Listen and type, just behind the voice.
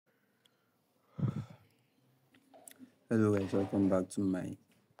Hello guys, welcome back to my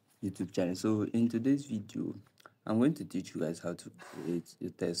YouTube channel. So in today's video, I'm going to teach you guys how to create a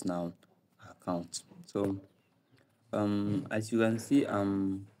Textnow account. So as you can see,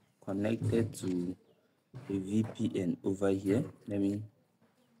 I'm connected to a VPN over here. You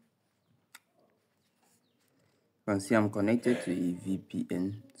can see I'm connected to a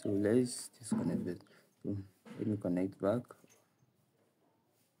VPN. So let's disconnect it. So let me connect back.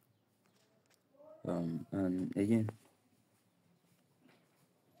 And again,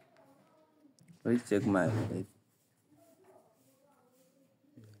 let's check my verification.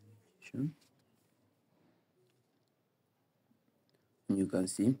 You can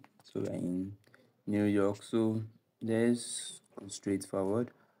see, so we're in New York. So let's go straight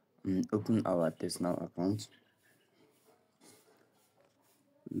forward and open our Textnow account.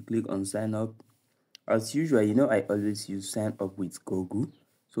 We click on sign up. As usual, I always use sign up with Google.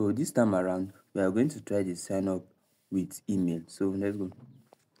 So this time around, we are going to try the sign up with email. So let's go.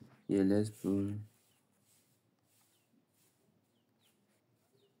 Yeah, let's put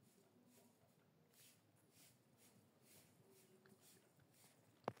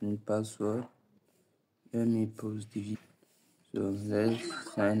in password. Let me post the video. So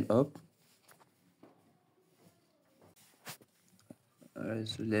let's sign up. Alright,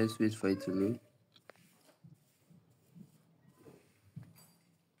 so let's wait for it to load.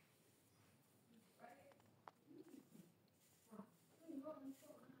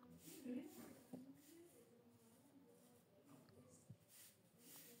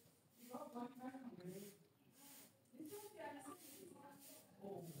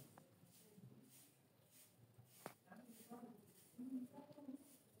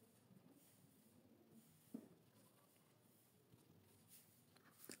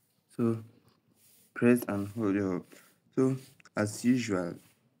 So press and hold it up. So as usual,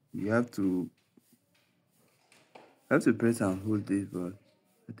 you have to press and hold this, but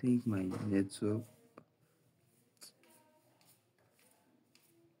I think my network.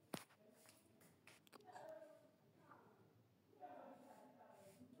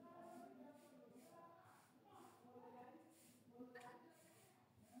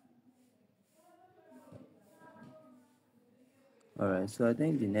 Alright, so I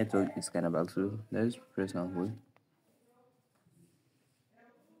think the network is kind of bad, so let's press and hold.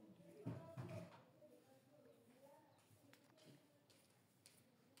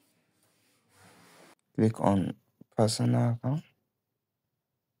 Click on personal account.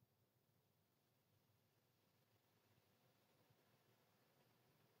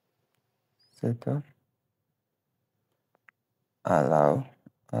 Setup. Allow.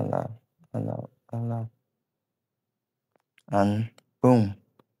 And boom,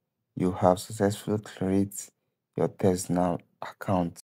 you have successfully created your Textnow account.